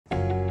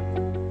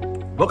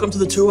Welcome to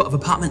the tour of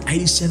apartment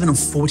 87 of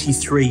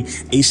 43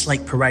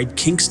 Eastlake Parade,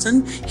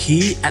 Kingston,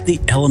 here at the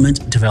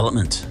Element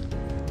Development.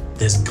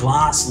 There's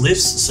glass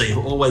lifts, so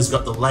you've always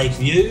got the lake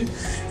view.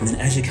 And then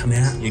as you come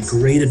out, you're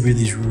greeted with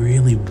these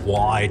really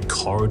wide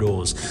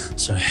corridors.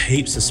 So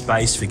heaps of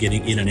space for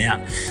getting in and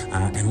out,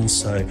 and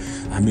also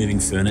moving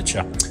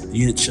furniture. The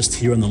unit's just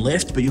here on the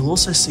left, but you'll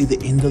also see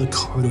the end of the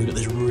corridor. You've got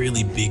these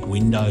really big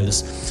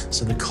windows.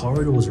 So the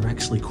corridors are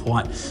actually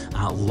quite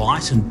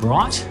light and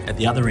bright. At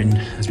the other end,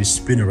 as we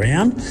spin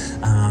around,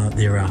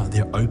 they're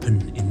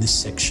open in this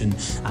section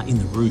in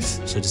the roof.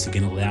 So just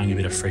again, allowing a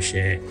bit of fresh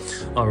air.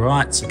 All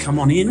right, so come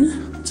on in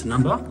to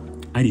number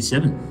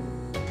 87.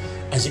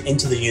 As you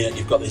enter the unit,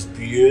 you've got these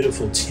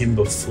beautiful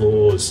timber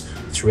floors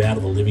throughout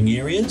of the living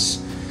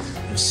areas.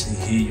 You'll see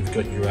here you've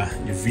got your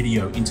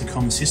video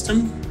intercom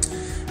system.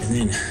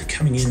 And then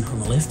coming in on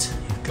the left,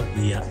 you've got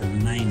the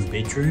main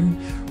bedroom,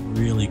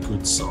 really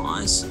good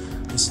size.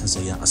 This has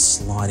a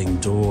sliding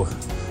door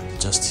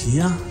just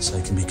here, so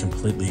it can be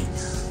completely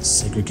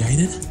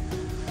segregated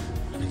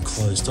and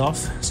closed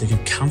off. So you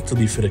can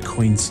comfortably fit a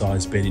queen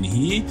size bed in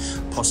here,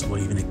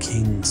 possibly even a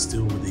king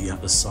still with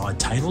the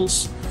side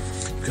tables.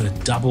 You've got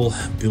a double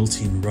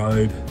built-in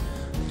robe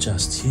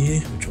just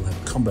here, which will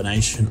have a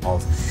combination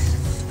of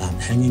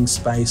hanging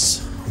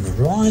space on the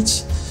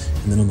right,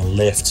 and then on the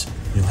left,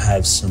 you'll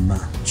have some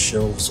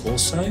shelves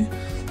also,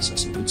 so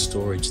some good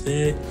storage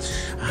there.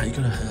 You've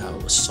got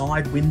a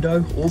side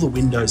window. All the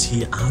windows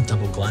here are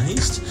double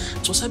glazed.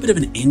 It's also a bit of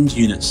an end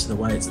unit, so the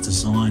way it's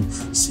designed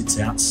sits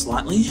out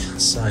slightly,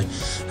 so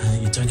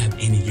you don't have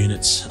any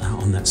units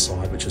on that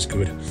side, which is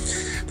good.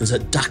 There's a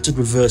ducted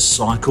reverse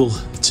cycle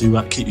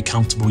to keep you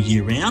comfortable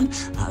year round.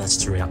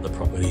 That's throughout the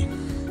property.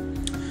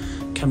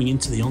 Coming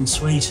into the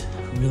ensuite,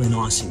 really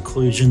nice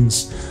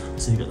inclusions.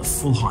 So you've got the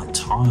full height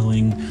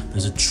tiling.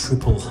 There's a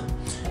triple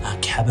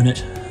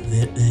cabinet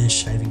there,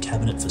 shaving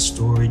cabinet for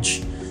storage.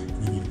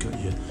 And then you've got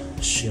your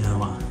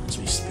shower as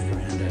we spin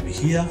around over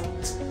here.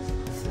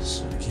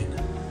 So again,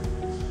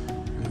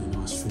 really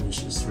nice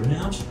finishes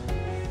throughout.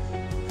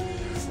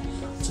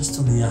 Just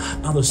on the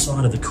other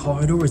side of the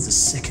corridor is the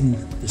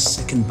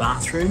second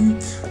bathroom.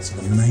 So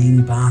the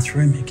main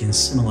bathroom, again,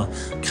 similar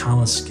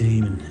colour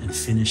scheme and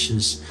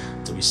finishes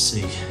that we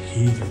see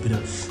here. A bit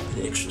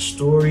of extra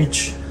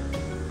storage.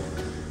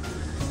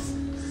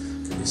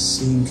 Got a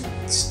sink,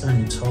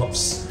 stone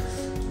tops,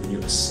 and then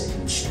you've got a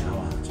second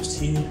shower just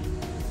here.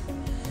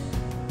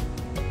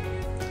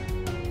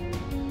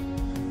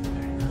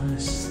 Very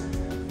nice.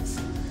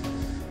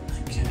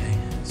 Okay,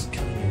 so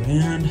coming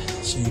around,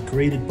 so you're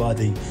greeted by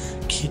the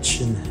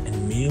kitchen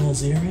and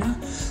meals area.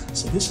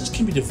 So this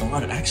can be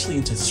divided actually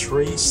into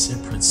 3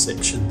 separate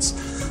sections.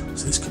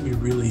 So this can be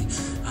really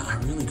a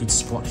really good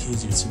spot here. You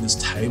can see this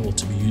table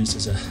to be used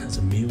as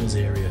a meals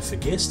area for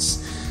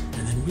guests.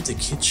 And then with the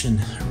kitchen,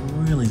 a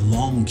really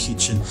long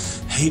kitchen,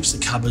 heaps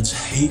of cupboards,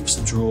 heaps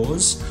of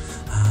drawers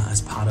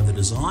as part of the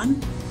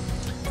design.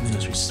 And then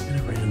as we spin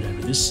around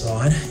over this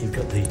side, you've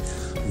got the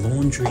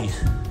laundry,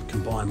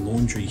 combined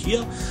laundry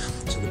here.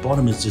 So the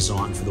bottom is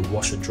designed for the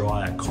washer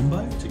dryer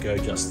combo to go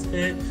just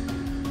there.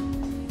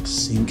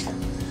 Sink,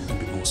 a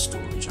bit more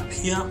storage up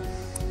here.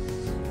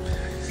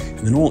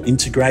 And then all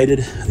integrated,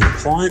 the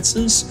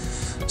appliances.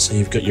 So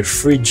you've got your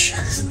fridge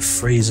and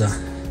freezer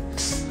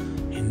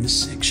in this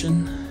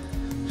section.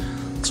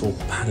 It's all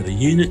part of the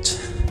unit.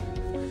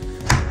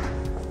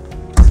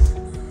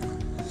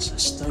 So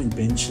stone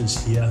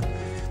benches here,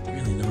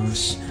 really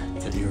nice.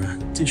 You've got your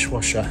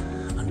dishwasher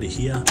under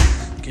here.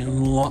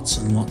 Again, lots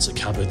and lots of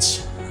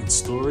cupboards and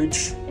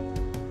storage.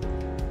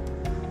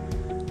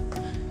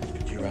 You've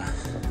got your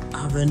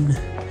oven,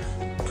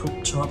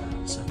 cooktop,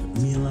 so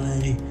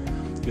melee.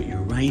 You've got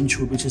your range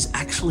hood, which is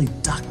actually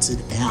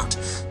ducted out.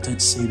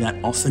 Don't see that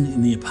often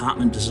in the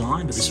apartment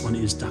design, but this one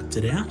is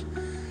ducted out.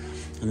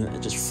 And then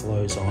it just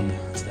flows on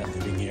to that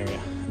living area.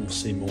 And we'll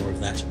see more of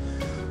that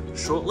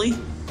shortly.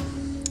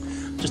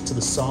 Just to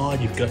the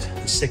side, you've got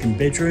the second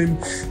bedroom.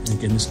 And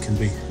again, this can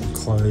be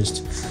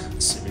enclosed,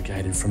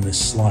 segregated from this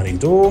sliding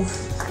door.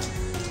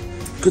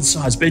 Good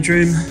sized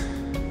bedroom.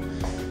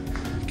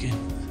 Again,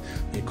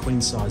 a queen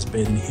size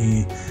bed in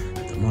here.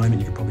 At the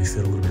moment, you could probably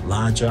fit a little bit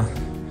larger.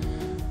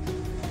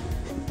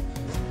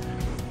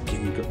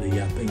 Again, you've got the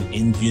being an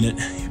end unit,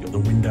 you've got the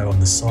window on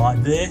the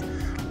side there.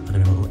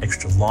 And a little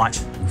extra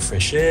light and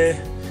fresh air.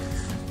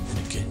 And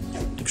again,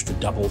 extra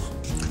double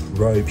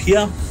robe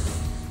here.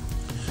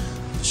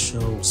 The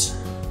shelves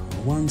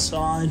on one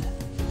side.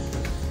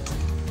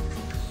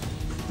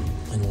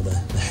 And all the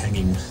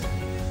hanging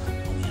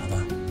on the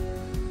other.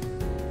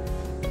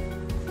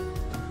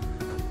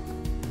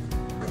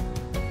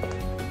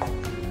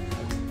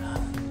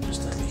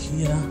 Just over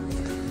here,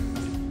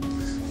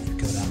 you've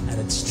got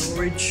added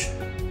storage,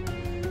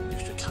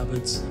 extra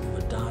cupboards, and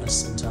the data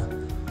center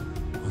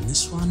on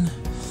this one.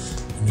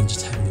 And then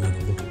just having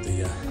another look at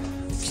the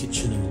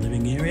kitchen and the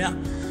living area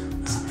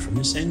from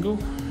this angle.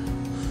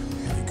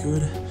 Really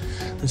good.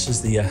 This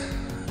is the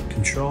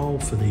control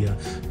for the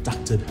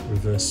ducted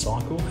reverse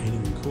cycle,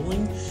 heating and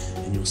cooling.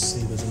 And you'll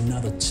see there's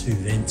another 2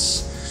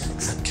 vents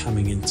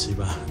coming into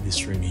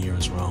this room here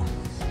as well.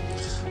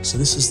 So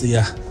this is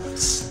the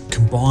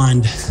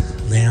combined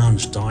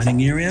lounge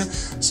dining area.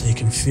 So you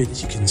can fit,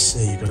 as you can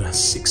see, you've got a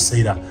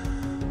 6-seater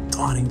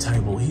dining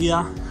table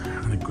here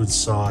and a good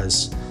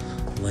size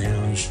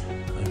lounge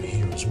over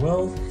here as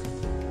well.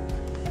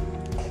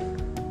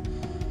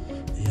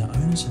 The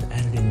owners have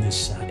added in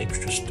this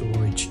extra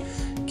storage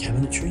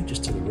cabinetry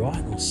just to the right,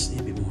 and we'll see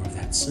a bit more of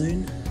that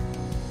soon.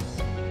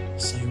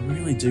 So you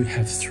really do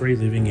have 3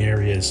 living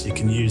areas. You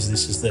can use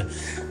this as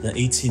the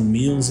eat-in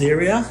meals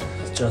area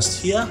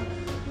just here,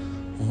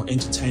 or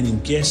entertaining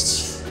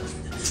guests,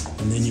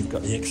 and then you've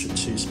got the extra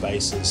 2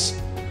 spaces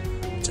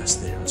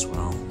just there as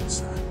well.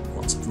 So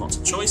lots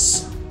of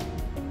choice.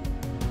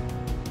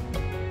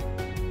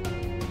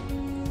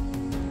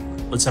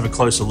 Let's have a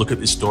closer look at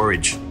this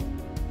storage.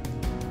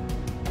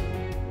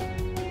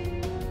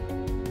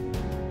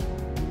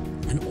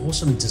 An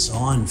awesome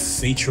design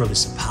feature of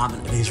this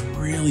apartment are these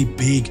really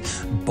big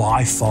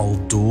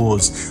bifold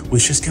doors,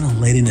 which is going to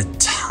let in a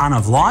ton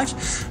of light,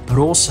 but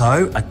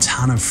also a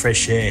ton of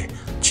fresh air.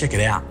 Check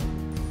it out.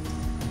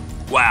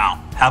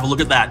 Wow, have a look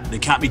at that. There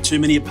can't be too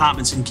many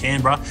apartments in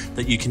Canberra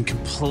that you can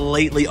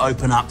completely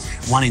open up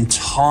one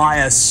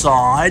entire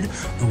side,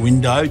 the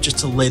window, just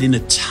to let in a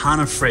ton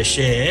of fresh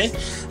air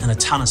and a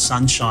ton of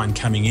sunshine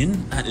coming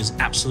in. That is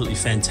absolutely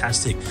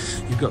fantastic.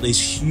 You've got these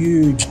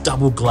huge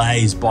double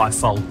glazed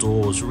bifold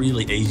doors,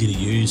 really easy to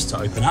use to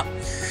open up.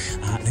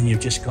 And then you've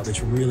just got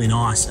this really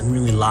nice and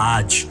really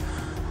large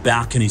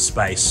balcony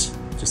space,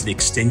 just the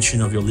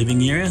extension of your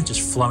living area,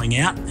 just flowing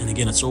out. And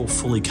again, it's all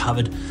fully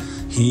covered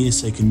here,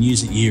 so you can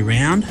use it year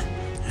round,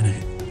 and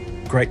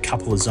a great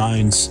couple of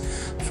zones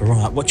for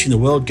watching the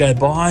world go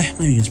by.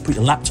 Maybe you can just put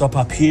your laptop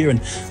up here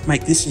and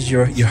make this as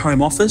your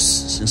home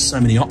office. There's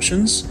so many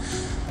options.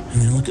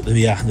 And then look at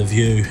the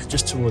view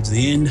just towards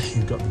the end.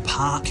 You've got the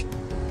park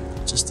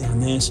just down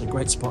there, so a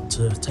great spot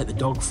to take the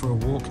dog for a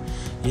walk.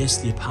 Yes,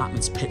 the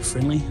apartment's pet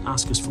friendly.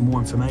 Ask us for more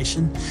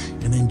information.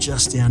 And then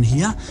just down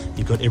here,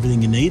 you've got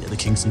everything you need at the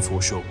Kingston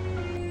foreshore.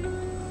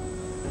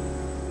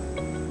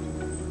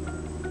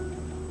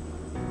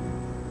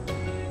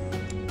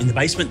 In the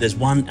basement, there's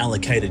 1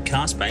 allocated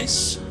car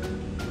space.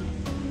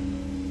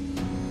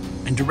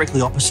 And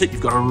directly opposite,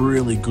 you've got a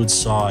really good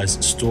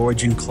size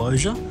storage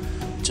enclosure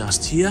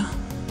just here.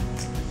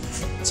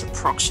 It's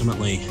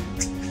approximately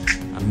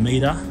 1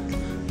 metre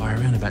by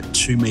around about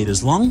 2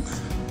 metres long.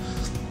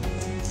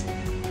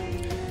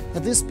 Now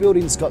this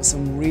building's got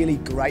some really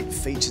great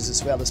features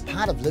as well. As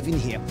part of living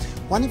here,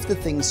 one of the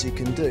things you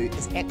can do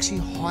is actually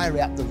hire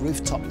out the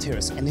rooftop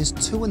terrace, and there's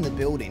 2 in the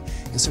building.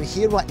 And so we're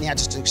here right now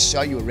just to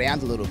show you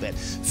around a little bit.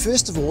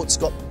 First of all, it's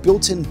got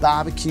built-in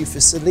barbecue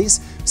facilities,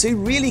 so you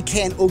really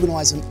can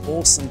organise an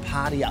awesome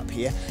party up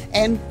here,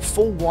 and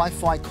full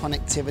Wi-Fi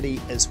connectivity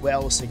as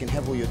well, so you can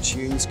have all your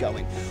tunes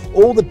going.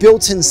 All the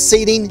built-in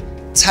seating,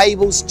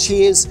 tables,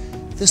 chairs,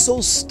 this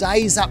all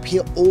stays up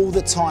here all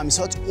the time,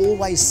 so it's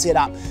always set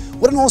up.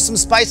 What an awesome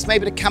space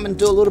maybe to come and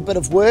do a little bit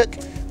of work.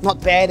 Not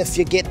bad if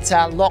you get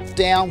locked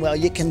down. Well,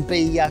 you can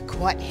be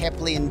quite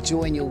happily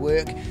enjoying your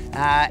work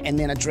and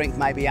then a drink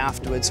maybe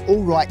afterwards,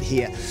 all right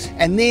here.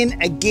 And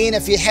then again,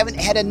 if you haven't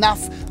had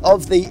enough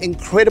of the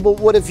incredible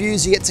water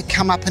views, you get to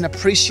come up and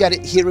appreciate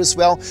it here as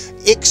well.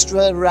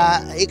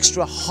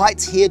 Extra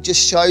height here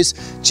just shows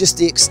just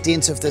the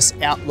extent of this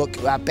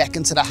outlook back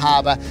into the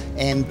harbour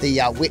and the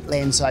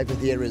wetlands over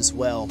there as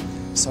well.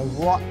 So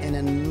what an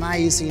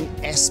amazing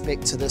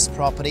aspect to this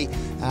property.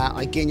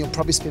 Again, you'll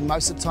probably spend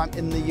most of the time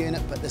in the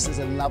unit, but this is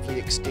a lovely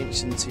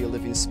extension to your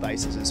living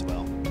spaces as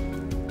well.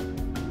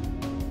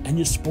 And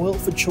you're spoiled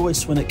for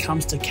choice when it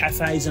comes to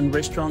cafes and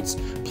restaurants.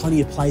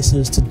 Plenty of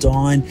places to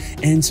dine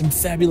and some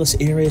fabulous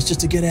areas just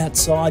to get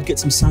outside, get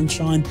some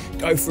sunshine,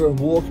 go for a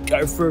walk,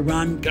 go for a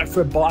run, go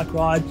for a bike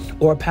ride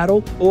or a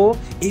paddle, or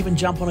even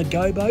jump on a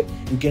go boat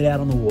and get out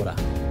on the water.